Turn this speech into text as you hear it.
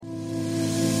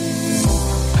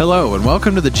Hello, and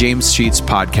welcome to the James Sheets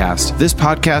Podcast. This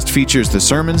podcast features the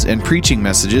sermons and preaching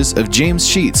messages of James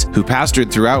Sheets, who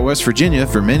pastored throughout West Virginia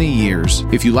for many years.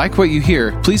 If you like what you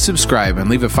hear, please subscribe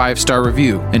and leave a 5-star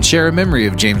review, and share a memory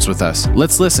of James with us.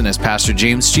 Let's listen as Pastor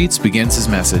James Sheets begins his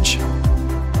message.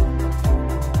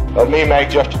 Let me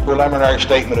make just a preliminary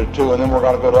statement or two, and then we're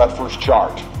going to go to that first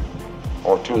chart,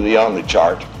 or to the only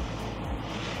chart.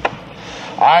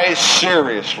 I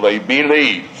seriously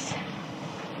believe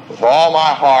with all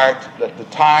my heart that the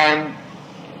time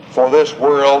for this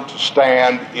world to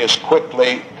stand is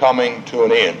quickly coming to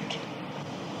an end.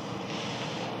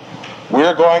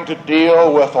 We're going to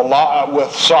deal with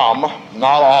some,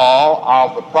 not all,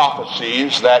 of the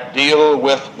prophecies that deal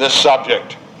with this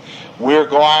subject. We're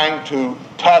going to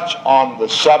touch on the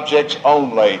subjects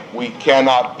only. We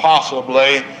cannot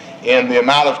possibly, in the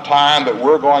amount of time that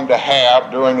we're going to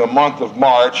have during the month of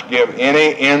March, give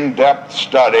any in-depth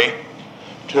study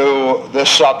to this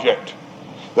subject.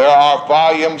 There are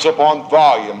volumes upon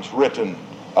volumes written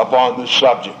upon this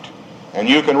subject, and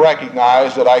you can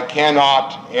recognize that I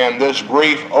cannot, in this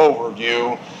brief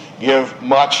overview, give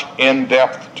much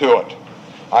in-depth to it.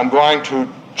 I'm going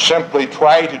to simply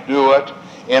try to do it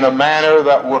in a manner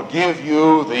that will give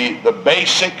you the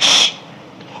basics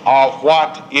of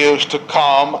what is to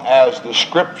come as the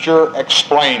Scripture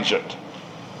explains it.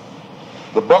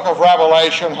 The book of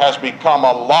Revelation has become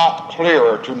a lot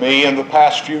clearer to me in the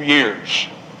past few years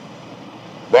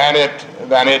than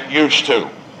it used to.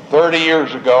 30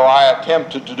 years ago, I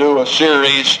attempted to do a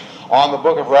series on the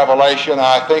book of Revelation, and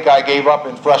I think I gave up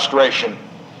in frustration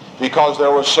because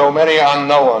there were so many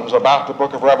unknowns about the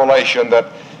book of Revelation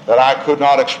that I could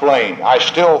not explain. I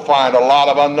still find a lot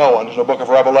of unknowns in the book of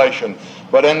Revelation,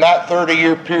 but in that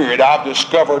 30-year period, I've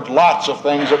discovered lots of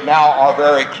things that now are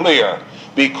very clear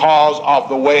because of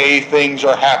the way things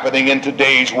are happening in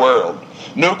today's world.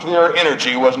 Nuclear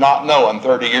energy was not known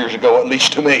 30 years ago, at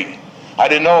least to me. I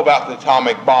didn't know about the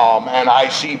atomic bomb and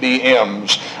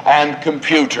ICBMs and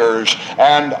computers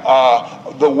and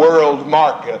the world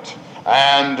market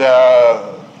and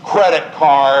credit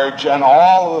cards and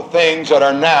all of the things that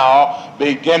are now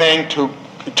beginning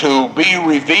to be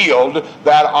revealed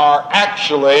that are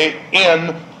actually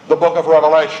in the book of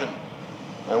Revelation.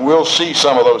 And we'll see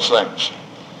some of those things.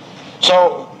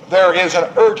 So there is an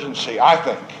urgency, I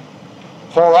think,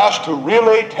 for us to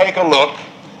really take a look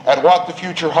at what the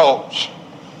future holds.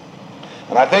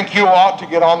 And I think you ought to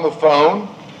get on the phone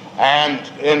and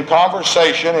in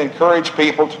conversation encourage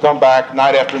people to come back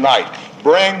night after night.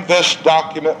 Bring this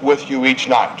document with you each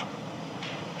night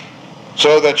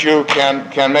so that you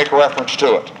can make reference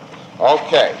to it.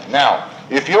 Okay, now,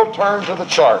 if you'll turn to the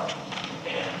chart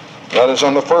that is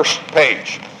on the first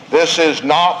page. This is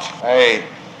not a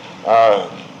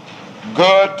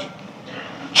good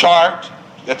chart.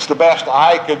 It's the best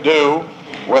I could do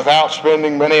without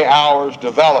spending many hours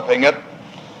developing it.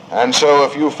 And so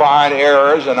if you find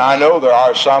errors, and I know there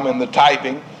are some in the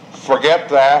typing, forget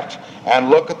that and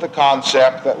look at the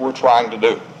concept that we're trying to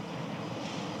do.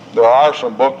 There are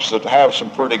some books that have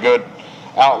some pretty good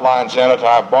outlines in it.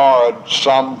 I've borrowed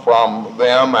some from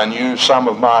them and used some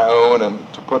of my own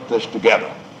and to put this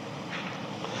together.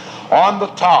 On the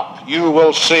top, you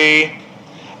will see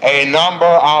a number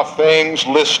of things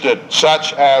listed,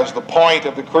 such as the point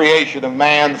of the creation of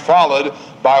man, followed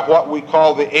by what we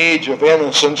call the age of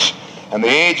innocence. And the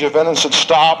age of innocence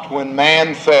stopped when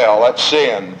man fell at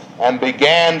sin, and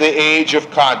began the age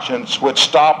of conscience, which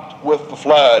stopped with the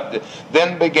flood.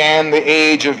 Then began the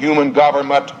age of human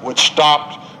government, which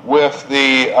stopped with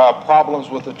the problems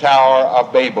with the Tower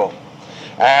of Babel,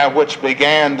 which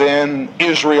began then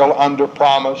Israel under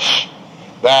promise,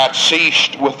 that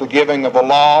ceased with the giving of the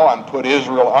law and put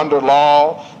Israel under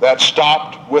law, that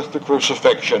stopped with the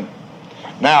crucifixion.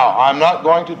 Now, I'm not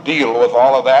going to deal with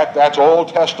all of that. That's Old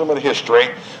Testament history,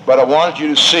 but I wanted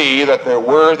you to see that there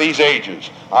were these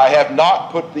ages. I have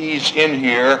not put these in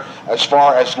here as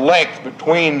far as length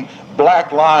between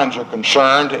black lines are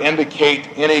concerned to indicate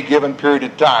any given period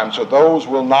of time, so those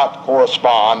will not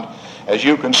correspond. As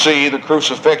you can see, the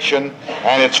crucifixion,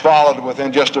 and it's followed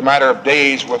within just a matter of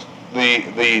days with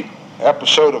the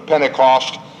episode of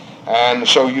Pentecost, and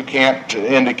so you can't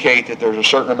indicate that there's a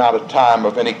certain amount of time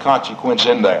of any consequence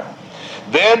in there.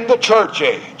 Then the church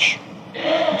age.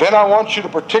 Then I want you to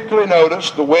particularly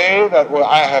notice the way that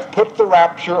I have put the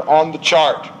rapture on the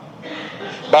chart,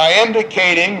 by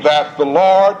indicating that the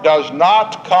Lord does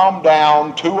not come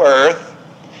down to earth.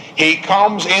 He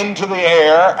comes into the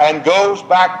air and goes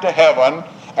back to heaven,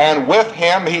 and with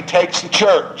him he takes the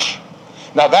church.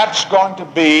 Now that's going to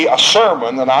be a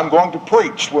sermon that I'm going to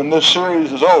preach when this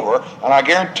series is over, and I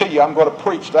guarantee you I'm going to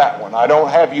preach that one. I don't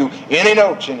have you any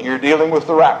notes in here dealing with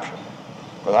the rapture,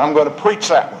 but I'm going to preach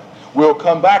that one. We'll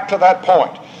come back to that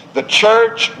point. The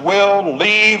church will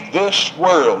leave this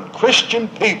world. Christian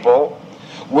people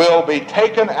will be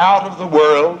taken out of the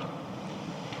world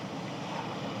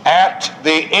at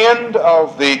the end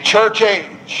of the church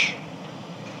age.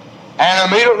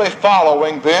 And immediately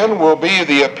following then will be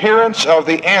the appearance of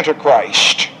the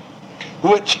Antichrist,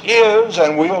 which is,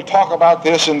 and we'll talk about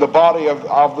this in the body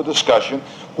of the discussion,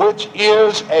 which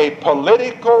is a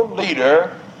political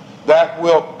leader that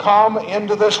will come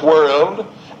into this world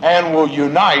and will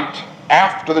unite,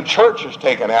 after the church is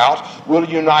taken out, will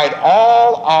unite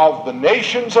all of the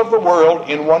nations of the world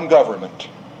in one government.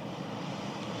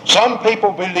 Some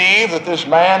people believe that this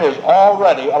man is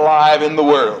already alive in the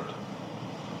world.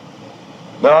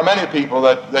 There are many people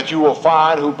that you will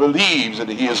find who believes that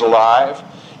he is alive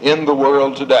in the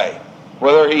world today.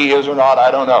 Whether he is or not, I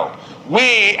don't know.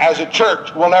 We, as a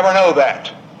church, will never know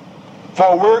that.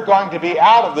 For we're going to be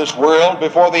out of this world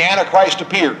before the Antichrist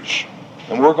appears.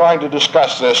 And we're going to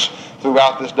discuss this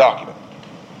throughout this document.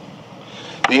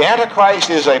 The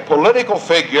Antichrist is a political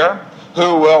figure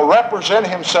who will represent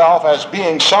himself as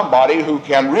being somebody who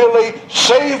can really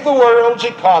save the world's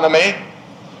economy,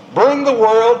 bring the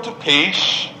world to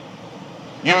peace,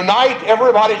 unite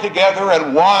everybody together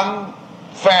in one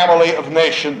family of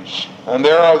nations. And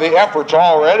there are the efforts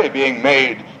already being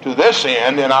made to this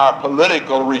end in our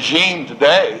political regime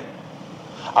today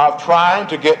of trying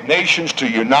to get nations to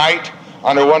unite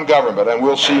under one government. And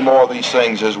we'll see more of these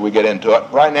things as we get into it.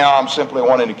 Right now I'm simply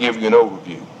wanting to give you an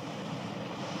overview.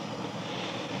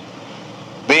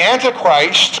 The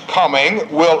Antichrist coming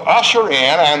will usher in,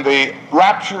 and the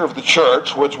rapture of the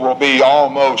church, which will be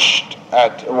almost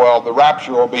the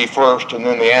rapture will be first and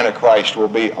then the Antichrist will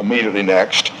be immediately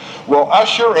next, will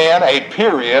usher in a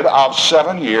period of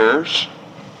 7 years.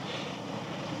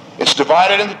 It's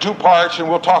divided into two parts, and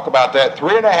we'll talk about that.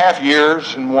 3.5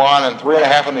 years in one and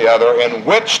 3.5 in the other, in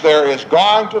which there is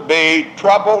going to be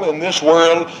trouble in this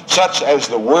world such as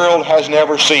the world has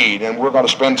never seen, and we're going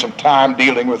to spend some time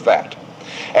dealing with that.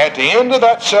 At the end of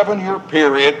that 7-year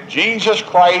period, Jesus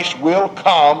Christ will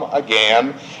come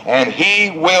again, and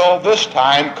he will this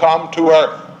time come to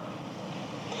earth.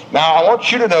 Now, I want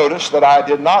you to notice that I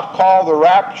did not call the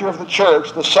rapture of the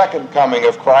church the second coming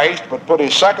of Christ, but put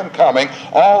his second coming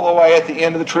all the way at the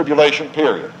end of the tribulation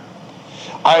period.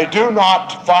 I do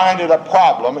not find it a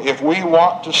problem if we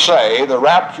want to say the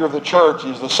rapture of the church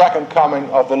is the second coming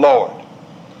of the Lord,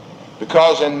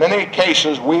 because in many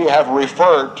cases we have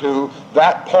referred to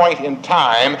that point in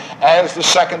time as the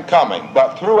second coming.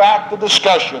 But throughout the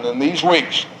discussion in these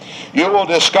weeks, you will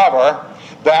discover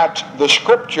that the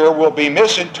scripture will be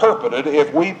misinterpreted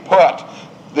if we put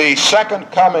the second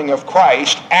coming of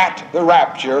Christ at the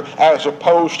rapture as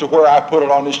opposed to where I put it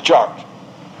on this chart.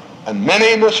 And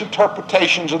many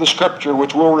misinterpretations of the scripture,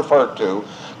 which we'll refer to,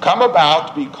 come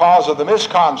about because of the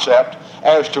misconcept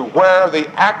as to where the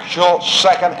actual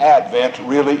second advent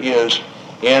really is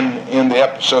in the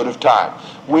episode of time.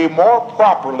 We more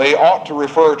properly ought to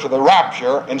refer to the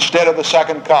rapture instead of the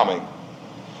second coming.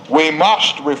 We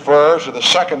must refer to the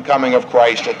second coming of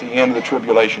Christ at the end of the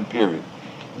tribulation period.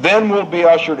 Then we'll be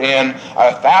ushered in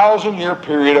a 1,000-year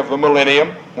period of the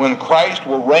millennium when Christ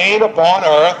will reign upon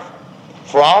earth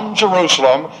from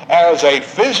Jerusalem as a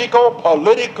physical,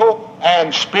 political,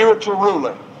 and spiritual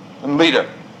ruler and leader.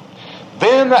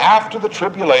 Then after the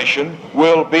tribulation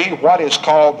will be what is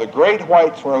called the Great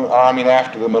White Throne,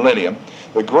 after the millennium,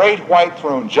 the Great White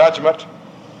Throne Judgment,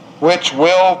 which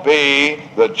will be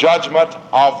the judgment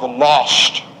of the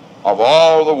lost of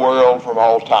all the world from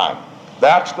all time.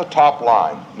 That's the top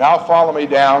line. Now follow me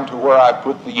down to where I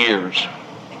put the years.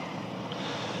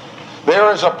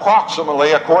 There is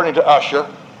approximately, according to Ussher,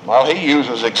 he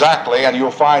uses exactly, and you'll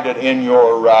find it in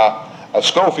your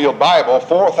Schofield Bible,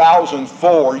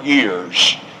 4,004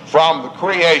 years from the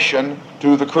creation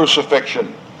to the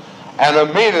crucifixion. And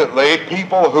immediately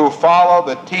people who follow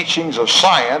the teachings of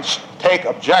science take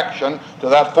objection to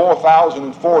that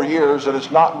 4,004 years, that it's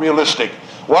not realistic.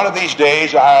 One of these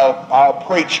days I'll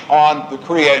preach on the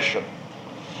creation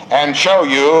and show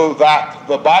you that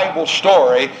the Bible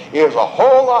story is a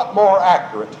whole lot more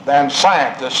accurate than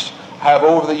scientists have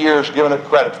over the years given it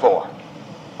credit for.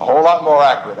 A whole lot more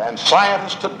accurate. And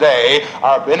scientists today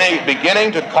are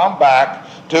beginning to come back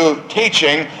to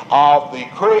teaching of the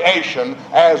creation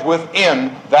as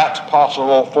within that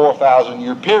possible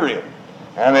 4,000-year period.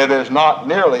 and it is not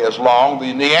nearly as long.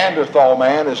 The Neanderthal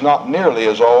man is not nearly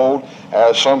as old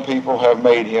as some people have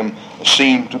made him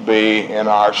seem to be in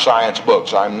our science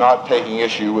books. I'm not taking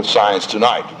issue with science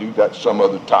tonight. To do that some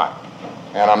other time.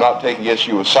 And I'm not taking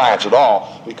issue with science at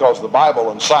all, because the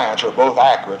Bible and science are both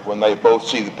accurate when they both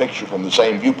see the picture from the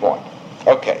same viewpoint.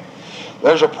 Okay.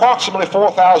 There's approximately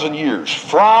 4,000 years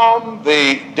from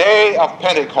the day of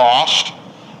Pentecost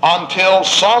until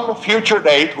some future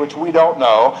date, which we don't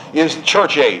know, is the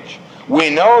church age. We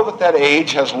know that that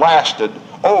age has lasted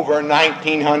over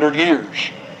 1,900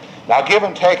 years. Now, give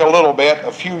and take a little bit,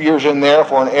 a few years in there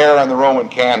for an error in the Roman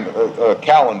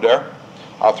calendar,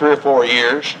 3 or 4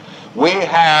 years. We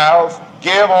have,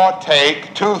 give or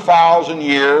take, 2,000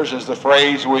 years is the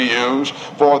phrase we use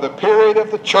for the period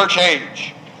of the church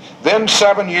age. Then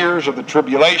 7 years of the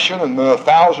tribulation, and then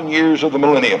 1,000 years of the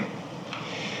millennium.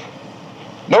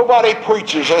 Nobody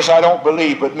preaches this, I don't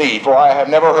believe, but me, for I have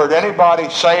never heard anybody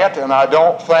say it, and I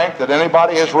don't think that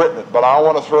anybody has written it, but I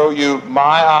want to throw you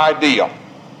my idea.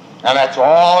 And that's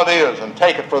all it is, and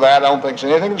take it for that. I don't think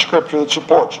there's anything in Scripture that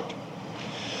supports it.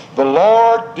 The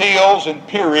Lord deals in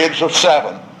periods of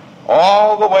 7,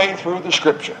 all the way through the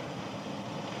Scripture.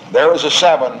 There is a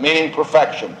 7, meaning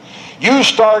perfection. You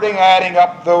starting adding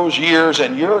up those years,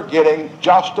 and you're getting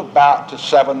just about to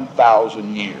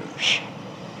 7,000 years.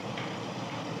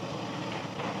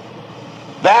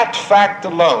 That fact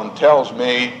alone tells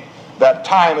me that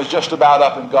time is just about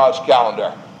up in God's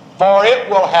calendar, for it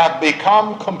will have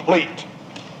become complete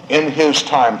in his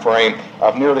time frame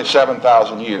of nearly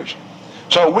 7,000 years.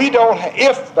 So we don't,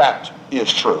 if that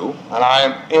is true, and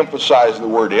I emphasize the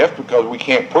word if because we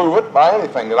can't prove it by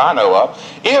anything that I know of,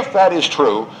 if that is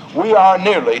true, we are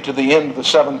nearly to the end of the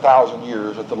 7,000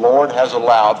 years that the Lord has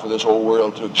allowed for this whole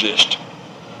world to exist.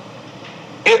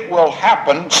 It will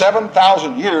happen,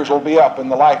 7,000 years will be up in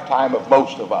the lifetime of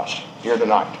most of us here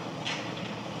tonight.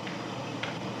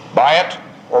 Buy it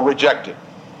or reject it.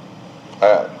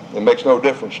 It makes no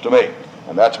difference to me,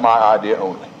 and that's my idea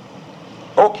only.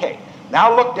 Okay.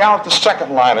 Now look down at the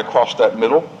second line across that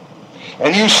middle,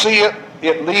 and you see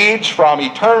it leads from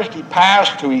eternity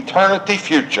past to eternity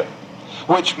future,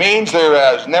 which means there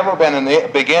has never been a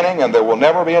beginning and there will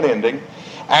never be an ending.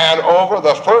 And over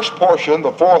the first portion,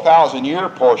 the 4,000-year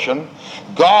portion,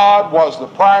 God was the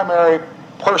primary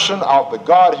person of the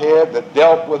Godhead that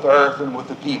dealt with earth and with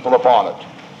the people upon it.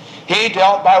 He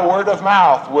dealt by word of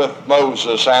mouth with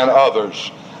Moses and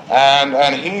others.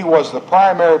 And he was the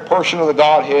primary person of the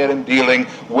Godhead in dealing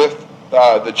with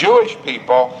the Jewish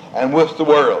people and with the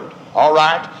world. All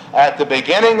right? At the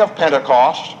beginning of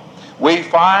Pentecost, we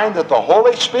find that the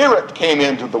Holy Spirit came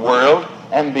into the world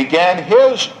and began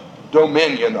his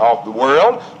dominion of the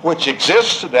world, which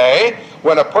exists today.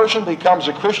 When a person becomes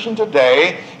a Christian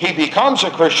today, he becomes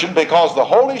a Christian because the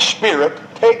Holy Spirit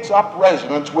takes up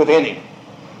residence within him.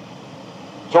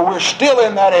 So we're still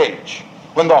in that age.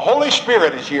 When the Holy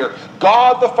Spirit is here,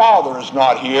 God the Father is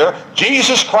not here,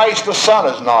 Jesus Christ the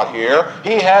Son is not here.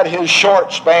 He had his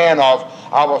short span of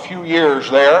a few years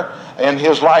there in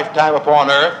his lifetime upon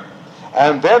earth.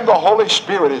 And then the Holy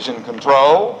Spirit is in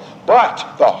control.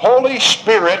 But the Holy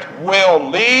Spirit will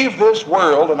leave this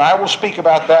world, and I will speak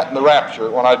about that in the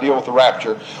rapture, when I deal with the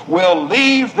rapture, will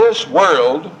leave this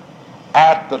world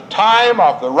at the time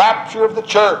of the rapture of the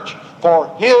church, for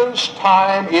his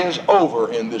time is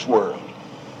over in this world.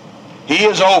 He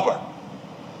is over.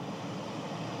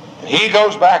 He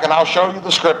goes back, and I'll show you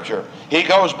the Scripture. He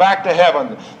goes back to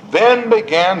heaven. Then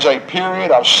begins a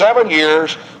period of 7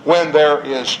 years when there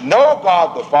is no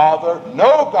God the Father,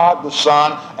 no God the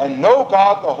Son, and no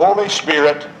God the Holy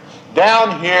Spirit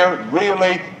down here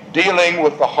really dealing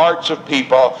with the hearts of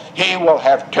people. He will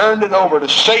have turned it over to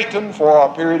Satan for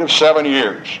a period of 7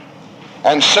 years.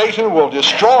 And Satan will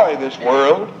destroy this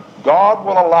world. God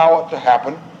will allow it to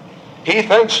happen. He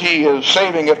thinks he is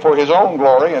saving it for his own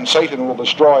glory, and Satan will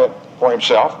destroy it for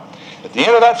himself. At the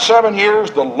end of that 7 years,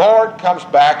 the Lord comes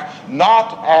back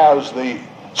not as the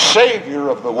Savior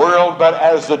of the world, but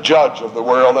as the judge of the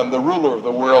world and the ruler of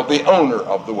the world, the owner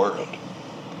of the world.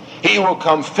 He will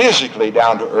come physically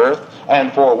down to earth,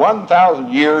 and for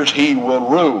 1,000 years he will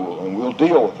rule, and we'll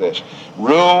deal with this.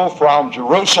 Rule from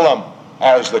Jerusalem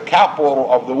as the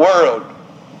capital of the world,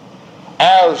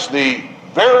 as the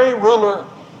very ruler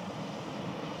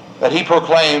that he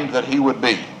proclaimed that he would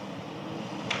be.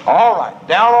 All right,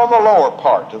 down on the lower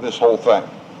part of this whole thing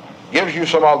gives you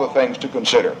some other things to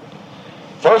consider.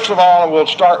 First of all, and we'll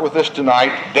start with this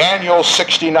tonight, Daniel's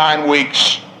 69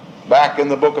 weeks, back in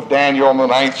the book of Daniel in the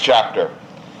 9th chapter.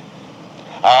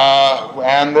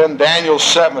 And then Daniel's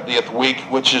 70th week,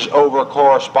 which is over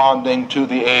corresponding to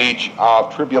the age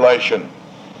of tribulation.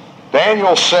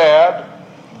 Daniel said,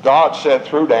 God said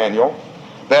through Daniel,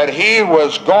 that he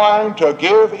was going to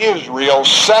give Israel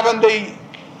 70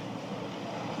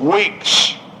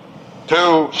 weeks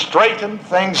to straighten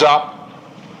things up,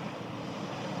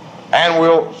 and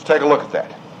we'll take a look at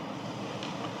that.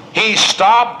 He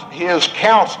stopped his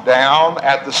countdown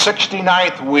at the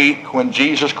 69th week when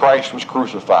Jesus Christ was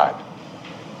crucified.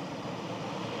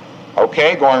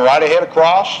 Okay, going right ahead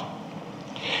across.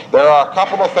 There are a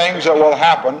couple of things that will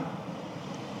happen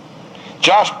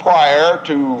just prior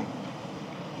to,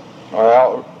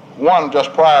 one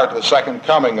just prior to the second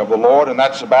coming of the Lord, and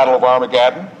that's the Battle of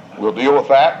Armageddon. We'll deal with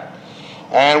that.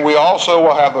 And we also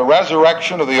will have the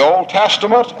resurrection of the Old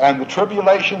Testament and the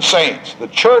tribulation saints. The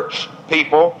church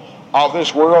people of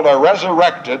this world are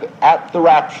resurrected at the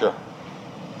rapture.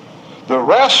 The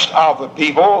rest of the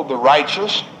people, the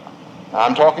righteous,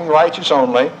 I'm talking righteous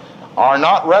only, are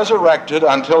not resurrected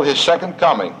until his second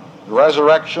coming. The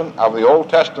resurrection of the Old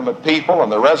Testament people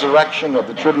and the resurrection of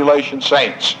the tribulation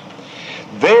saints.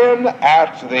 Then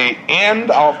at the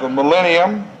end of the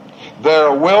millennium,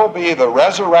 there will be the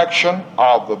resurrection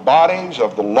of the bodies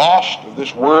of the lost of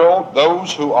this world.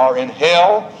 Those who are in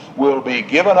hell will be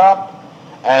given up,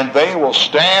 and they will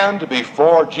stand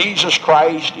before Jesus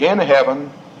Christ in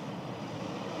heaven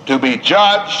to be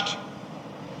judged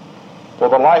for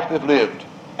the life they've lived,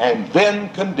 and then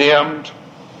condemned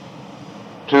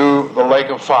to the lake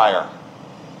of fire.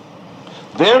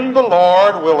 Then the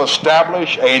Lord will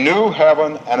establish a new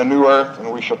heaven and a new earth,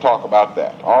 and we shall talk about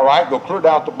that. All right, go clear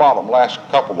down to the bottom, last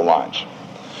couple of lines.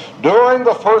 During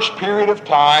the first period of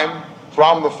time,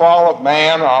 from the fall of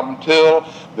man until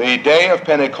the day of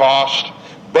Pentecost,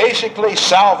 basically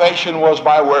salvation was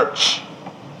by works.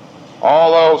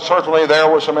 Although certainly there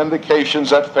were some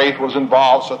indications that faith was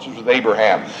involved, such as with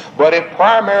Abraham. But it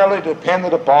primarily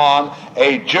depended upon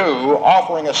a Jew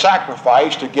offering a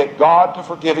sacrifice to get God to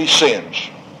forgive his sins.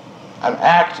 An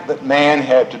act that man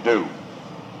had to do.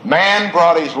 Man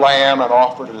brought his lamb and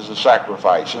offered it as a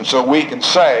sacrifice. And so we can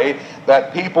say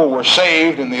that people were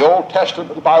saved in the Old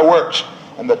Testament by works.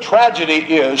 And the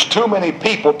tragedy is too many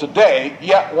people today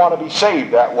yet want to be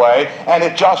saved that way, and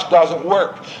it just doesn't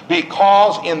work.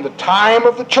 Because in the time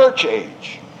of the church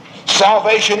age,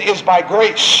 salvation is by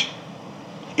grace.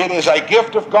 It is a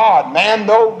gift of God. Man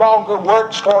no longer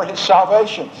works for his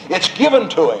salvation. It's given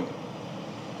to him.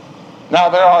 Now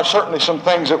there are certainly some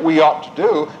things that we ought to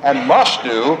do and must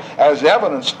do as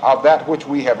evidence of that which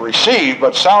we have received,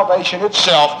 but salvation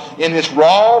itself, in its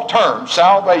raw terms,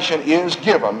 salvation is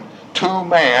given to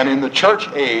man in the church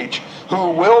age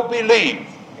who will believe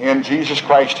in Jesus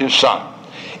Christ his Son.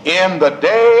 In the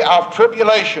day of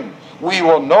tribulation, we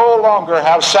will no longer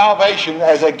have salvation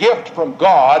as a gift from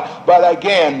God, but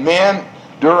again, men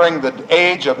during the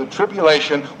age of the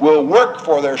tribulation will work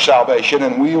for their salvation,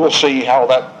 and we will see how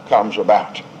that comes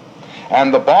about.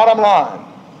 And the bottom line,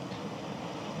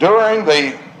 during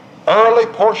the early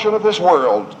portion of this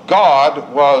world,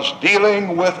 God was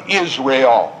dealing with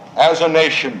Israel as a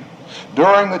nation.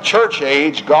 During the church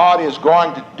age, God is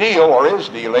going to deal, or is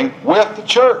dealing, with the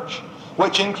church,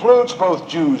 which includes both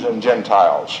Jews and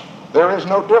Gentiles. There is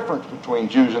no difference between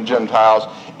Jews and Gentiles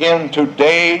in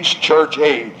today's church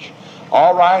age.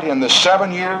 All right, in the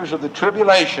 7 years of the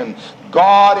tribulation,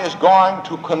 God is going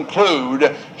to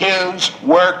conclude his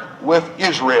work with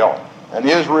Israel. And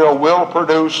Israel will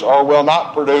produce or will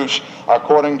not produce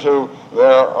according to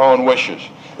their own wishes.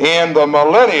 In the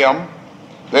millennium,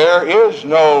 there is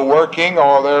no working,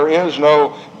 or there is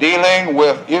no dealing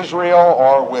with Israel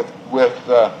or with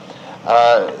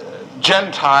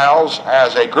Gentiles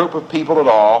as a group of people at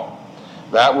all.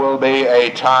 That will be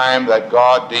a time that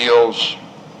God deals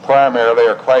primarily,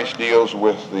 or Christ deals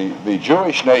with the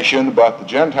Jewish nation, but the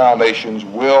Gentile nations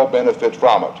will benefit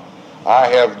from it. I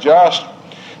have just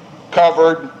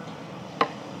covered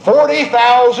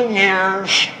 40,000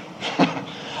 years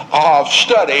of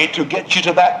study to get you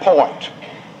to that point.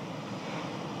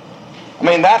 I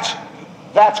mean,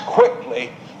 that's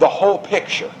quickly the whole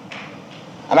picture.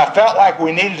 And I felt like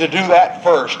we needed to do that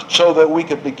first so that we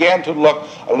could begin to look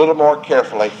a little more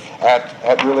carefully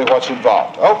at really what's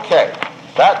involved. Okay,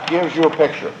 that gives you a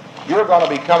picture. You're going to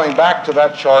be coming back to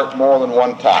that chart more than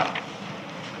one time.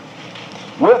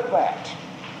 With that,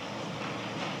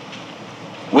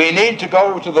 we need to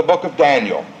go to the book of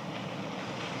Daniel.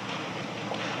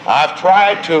 I've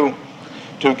tried to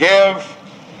give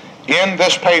in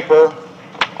this paper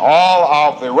all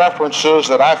of the references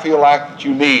that I feel like that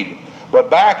you need. But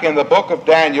back in the book of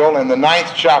Daniel, in the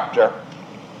 9th chapter,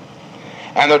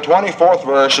 and the 24th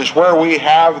verse is where we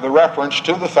have the reference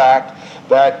to the fact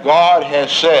that God has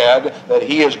said that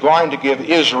he is going to give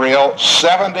Israel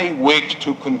 70 weeks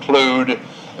to conclude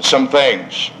some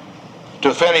things,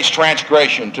 to finish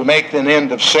transgression, to make an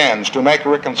end of sins, to make a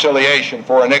reconciliation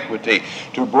for iniquity,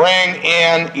 to bring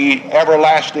in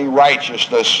everlasting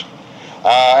righteousness,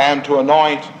 and to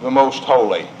anoint the most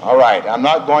holy. All right, I'm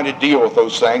not going to deal with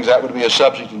those things. That would be a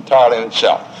subject entirely in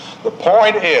itself. The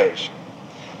point is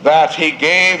that he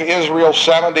gave Israel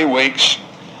 70 weeks.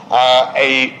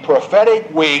 A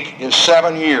prophetic week is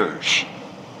 7 years.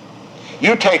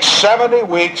 You take 70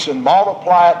 weeks and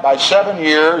multiply it by 7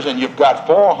 years, and you've got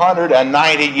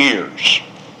 490 years.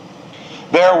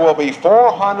 There will be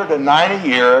 490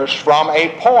 years from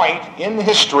a point in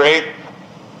history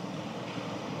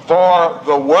for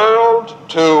the world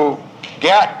to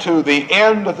get to the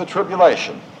end of the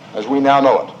tribulation, as we now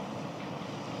know it.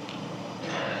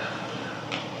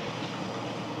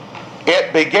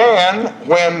 It began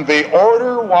when the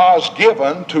order was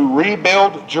given to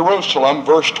rebuild Jerusalem,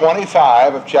 verse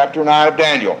 25 of chapter 9 of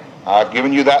Daniel. I've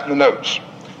given you that in the notes.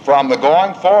 From the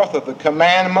going forth of the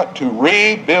commandment to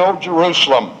rebuild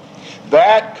Jerusalem.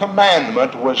 That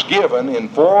commandment was given in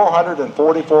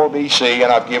 444 BC,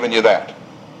 and I've given you that.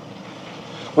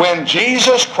 When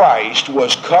Jesus Christ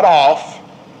was cut off,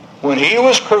 when he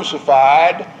was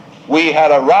crucified, we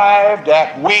had arrived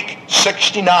at week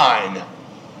 69.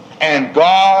 And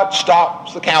God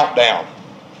stops the countdown.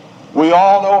 We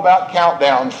all know about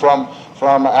countdowns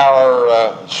from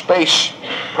our space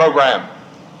program.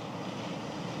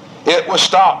 It was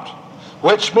stopped,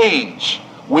 which means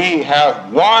we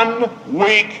have 1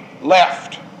 week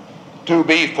left to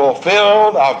be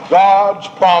fulfilled of God's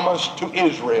promise to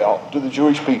Israel, to the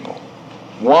Jewish people.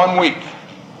 1 week.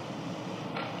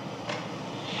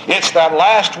 It's that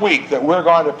last week that we're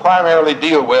going to primarily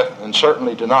deal with, and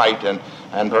certainly tonight,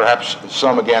 and perhaps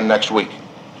some again next week.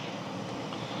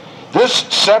 This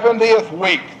 70th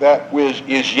week that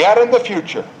is yet in the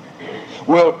future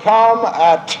will come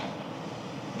at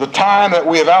the time that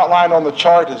we have outlined on the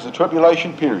chart as the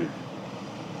tribulation period.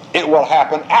 It will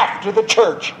happen after the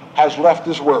church has left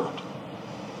this world.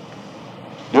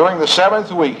 During the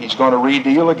 7th week, he's going to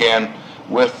redeal again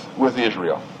with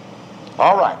Israel.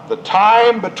 All right, the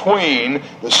time between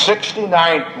the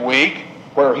 69th week,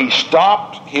 where he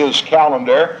stopped his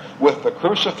calendar with the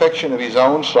crucifixion of his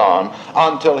own son,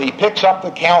 until he picks up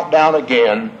the countdown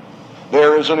again,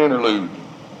 there is an interlude.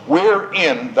 We're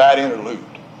in that interlude.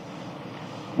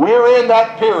 We're in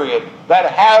that period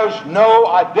that has no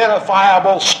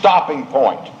identifiable stopping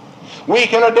point. We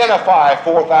can identify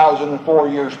 4,004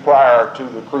 years prior to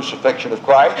the crucifixion of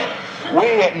Christ.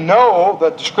 We know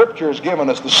that the Scripture has given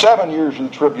us the 7 years of the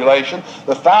tribulation,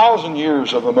 the 1,000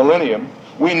 years of the millennium.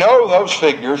 We know those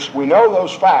figures. We know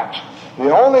those facts.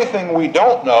 The only thing we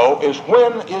don't know is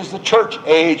when is the church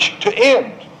age to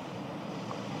end.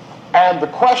 And the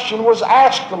question was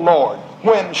asked the Lord,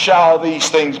 when shall these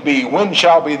things be? When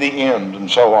shall be the end?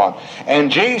 And so on. And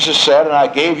Jesus said, and I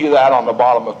gave you that on the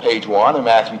bottom of page 1 in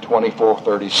Matthew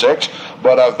 24:36,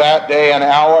 but of that day and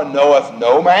hour knoweth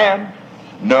no man,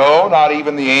 no, not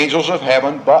even the angels of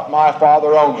heaven, but my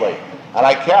Father only. And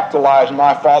I capitalize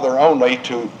my Father only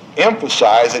to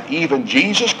emphasize that even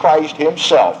Jesus Christ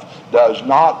himself does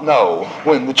not know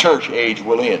when the church age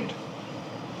will end.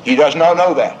 He does not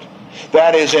know that.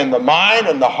 That is in the mind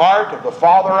and the heart of the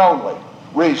Father only,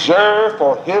 reserved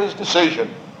for his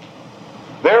decision.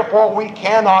 Therefore, we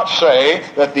cannot say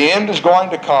that the end is going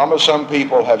to come, as some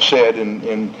people have said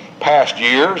in past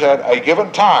years, at a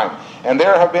given time. And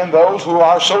there have been those who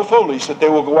are so foolish that they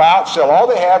will go out, sell all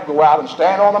they have, go out and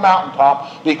stand on the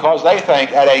mountaintop because they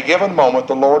think at a given moment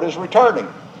the Lord is returning.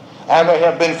 And they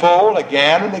have been fooled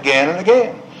again and again and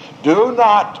again. Do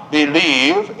not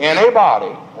believe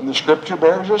anybody, and the Scripture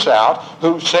bears this out,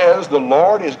 who says the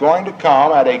Lord is going to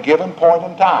come at a given point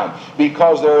in time,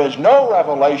 because there is no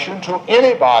revelation to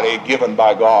anybody given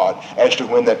by God as to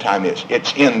when that time is.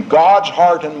 It's in God's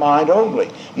heart and mind only,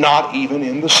 not even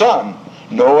in the Son.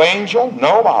 No angel,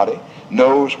 nobody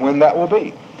knows when that will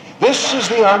be. This is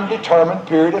the undetermined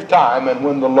period of time, and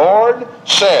when the Lord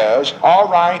says, all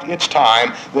right, it's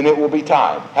time, then it will be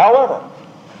time. However,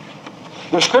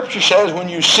 the Scripture says when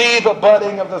you see the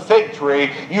budding of the fig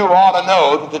tree, you ought to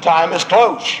know that the time is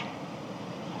close.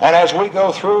 And as we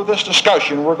go through this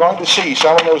discussion, we're going to see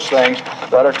some of those things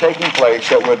that are taking place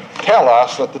that would tell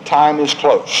us that the time is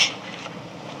close.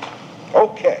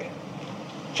 Okay.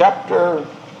 Chapter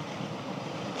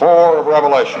 4 of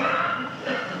Revelation.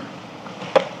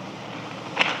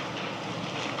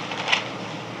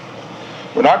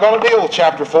 We're not going to deal with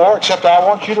chapter 4, except I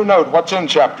want you to note what's in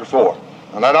chapter 4.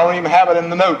 And I don't even have it in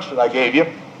the notes that I gave you.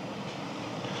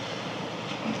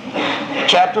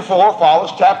 chapter 4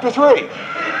 follows chapter 3.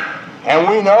 And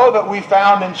we know that we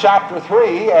found in chapter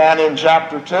 3 and in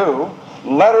chapter 2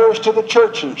 letters to the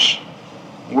churches.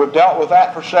 We've dealt with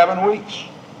that for 7 weeks.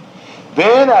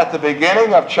 Then at the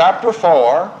beginning of chapter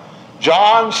 4,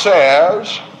 John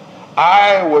says,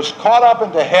 I was caught up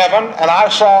into heaven and I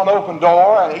saw an open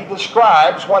door, and he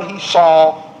describes what he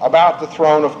saw about the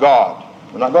throne of God.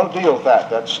 We're not going to deal with that.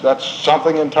 That's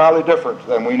something entirely different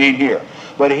than we need here.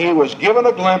 But he was given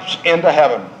a glimpse into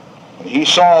heaven, and he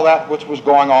saw that which was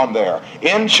going on there.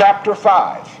 In chapter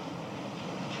 5,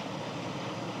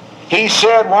 he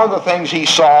said one of the things he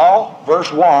saw,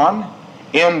 verse 1,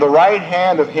 in the right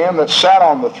hand of him that sat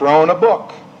on the throne a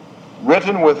book,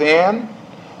 written within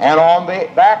and on the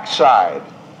backside,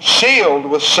 sealed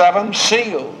with 7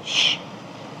 seals.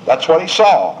 That's what he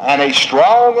saw. And a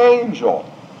strong angel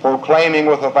proclaiming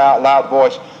with a loud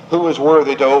voice, who is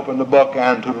worthy to open the book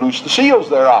and to loose the seals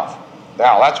thereof?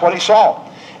 Now, that's what he saw.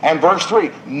 And verse 3,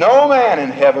 no man in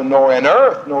heaven nor in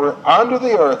earth nor under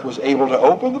the earth was able to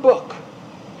open the book.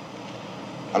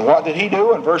 And what did he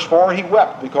do? In verse 4, he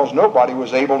wept because nobody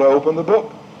was able to open the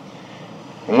book.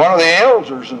 And one of the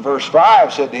elders in verse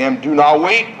 5 said to him, do not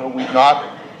weep, or weep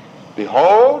not.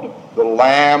 Behold, the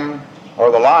lion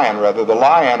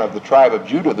of the tribe of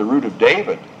Judah, the root of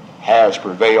David, has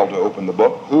prevailed to open the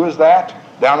book. Who is that?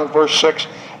 Down in verse 6,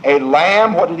 a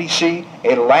lamb, what did he see?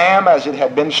 A lamb as it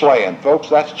had been slain. Folks,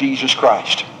 that's Jesus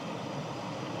Christ.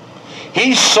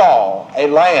 He saw a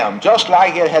lamb just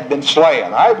like it had been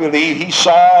slain. I believe he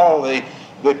saw the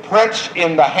prints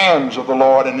in the hands of the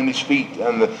Lord and in his feet,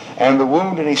 and the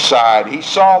wound in his side. He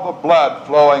saw the blood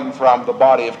flowing from the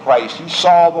body of Christ. He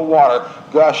saw the water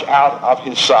gush out of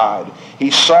his side.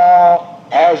 He saw,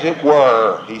 as it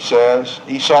were, he says,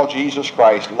 he saw Jesus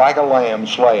Christ like a lamb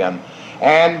slain.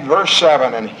 And verse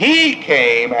 7, and he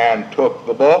came and took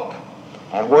the book.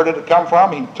 And where did it come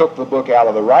from? He took the book out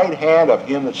of the right hand of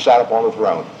him that sat upon the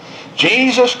throne.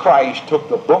 Jesus Christ took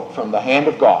the book from the hand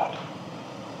of God.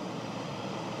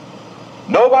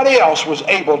 Nobody else was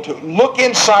able to look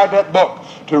inside that book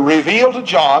to reveal to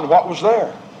John what was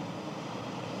there.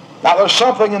 Now there's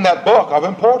something in that book of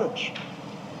importance.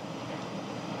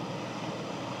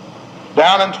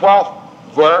 Down in 12th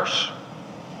verse,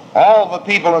 all the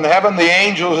people in heaven, the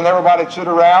angels and everybody that stood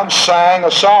around, sang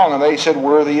a song, and they said,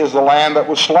 worthy is the Lamb that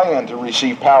was slain to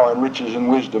receive power and riches and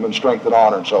wisdom and strength and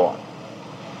honor and so on.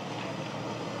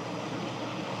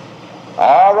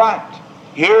 All right.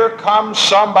 Here comes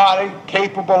somebody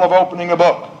capable of opening a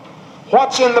book.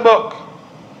 What's in the book?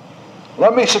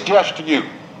 Let me suggest to you,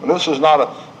 and this is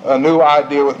not a new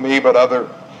idea with me, but other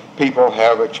people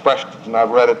have expressed it, and I've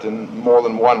read it in more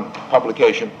than one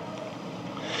publication.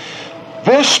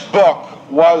 This book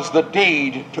was the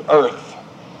deed to earth,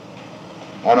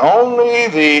 and only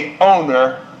the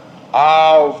owner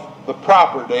of the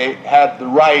property had the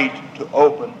right to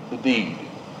open the deed.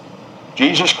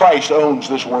 Jesus Christ owns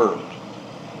this world.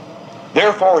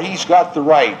 Therefore, he's got the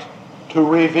right to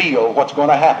reveal what's going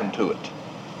to happen to it.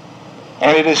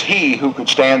 And it is he who could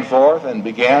stand forth and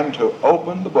begin to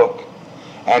open the book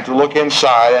and to look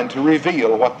inside and to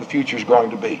reveal what the future is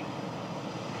going to be.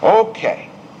 Okay.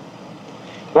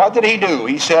 What did he do?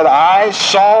 He said, I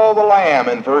saw the Lamb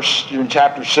in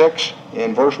chapter 6,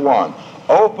 in verse 1.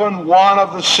 Open one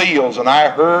of the seals, and I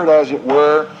heard, as it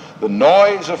were, the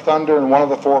noise of thunder, and one of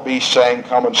the 4 beasts saying,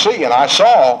 come and see. And I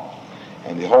saw,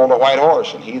 and behold, a white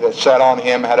horse, and he that sat on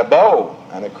him had a bow,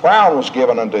 and a crown was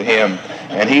given unto him,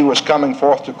 and he was coming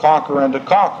forth to conquer and to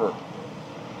conquer.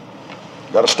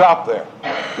 We've got to stop there.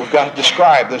 We've got to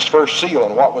describe this first seal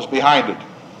and what was behind it.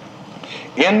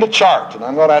 In the chart, and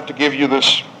I'm going to have to give you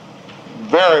this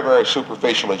very, very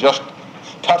superficially, just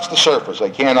touch the surface. I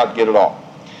cannot get it all.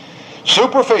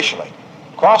 Superficially,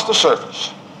 across the surface,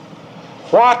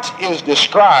 what is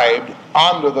described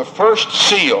under the first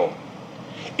seal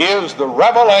is the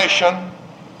revelation,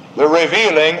 the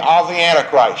revealing of the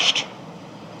Antichrist.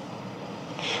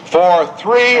 For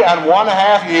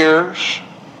 3.5 years,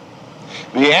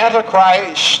 the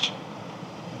Antichrist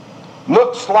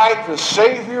looks like the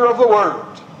Savior of the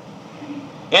world,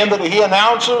 in that he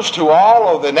announces to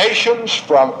all of the nations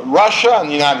from Russia and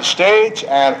the United States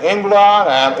and England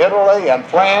and Italy and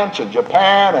France and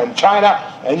Japan and China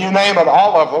and you name it,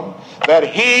 all of them, that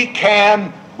he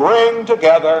can bring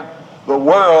together the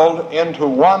world into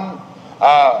one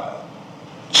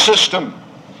system.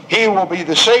 He will be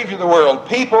the Savior of the world.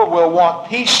 People will want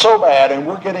peace so bad, and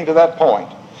we're getting to that point.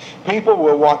 People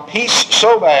will want peace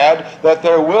so bad that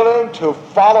they're willing to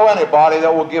follow anybody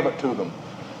that will give it to them.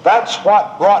 That's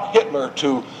what brought Hitler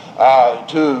to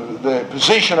the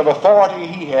position of authority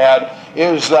he had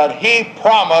is that he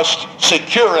promised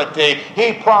security,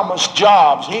 he promised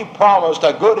jobs, he promised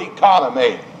a good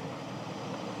economy.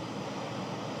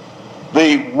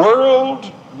 The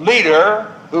world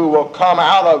leader who will come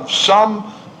out of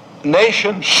some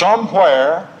nation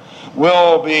somewhere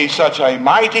will be such a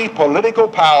mighty political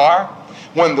power.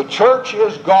 When the church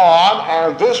is gone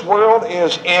and this world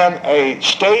is in a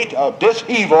state of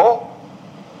dishevel,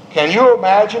 can you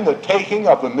imagine the taking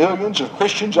of the millions of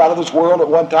Christians out of this world at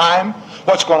one time?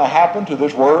 What's going to happen to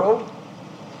this world?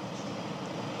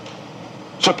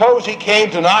 Suppose he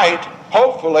came tonight,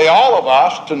 hopefully all of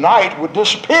us tonight would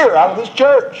disappear out of this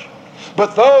church.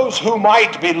 But those who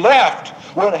might be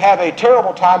left would have a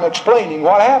terrible time explaining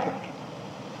what happened.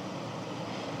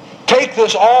 Take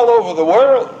this all over the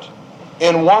world.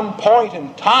 In one point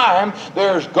in time,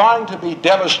 there's going to be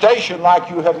devastation like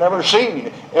you have never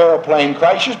seen. Airplane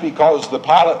crashes because the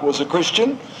pilot was a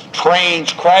Christian,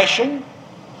 trains crashing,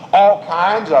 all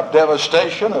kinds of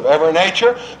devastation of every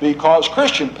nature because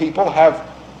Christian people have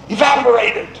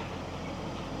evaporated.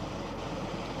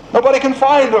 Nobody can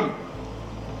find them.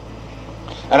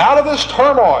 And out of this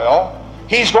turmoil,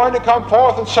 he's going to come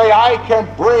forth and say, I can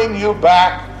bring you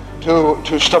back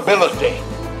to stability.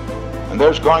 And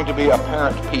there's going to be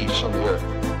apparent peace on the earth.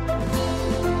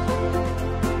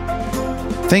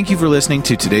 Thank you for listening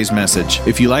to today's message.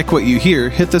 If you like what you hear,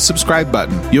 hit the subscribe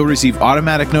button. You'll receive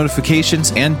automatic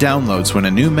notifications and downloads when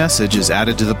a new message is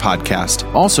added to the podcast.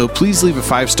 Also, please leave a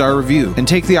 5-star review and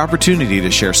take the opportunity to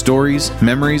share stories,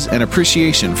 memories, and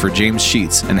appreciation for James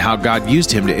Sheets and how God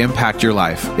used him to impact your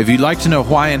life. If you'd like to know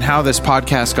why and how this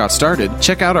podcast got started,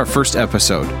 check out our first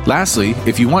episode. Lastly,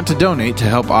 if you want to donate to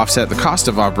help offset the cost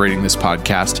of operating this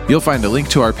podcast, you'll find a link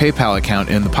to our PayPal account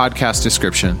in the podcast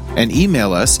description and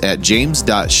email us at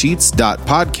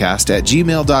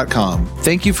james.sheets.podcast@gmail.com.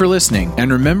 Thank you for listening,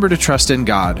 and remember to trust in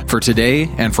God for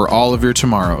today and for all of your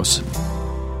tomorrows.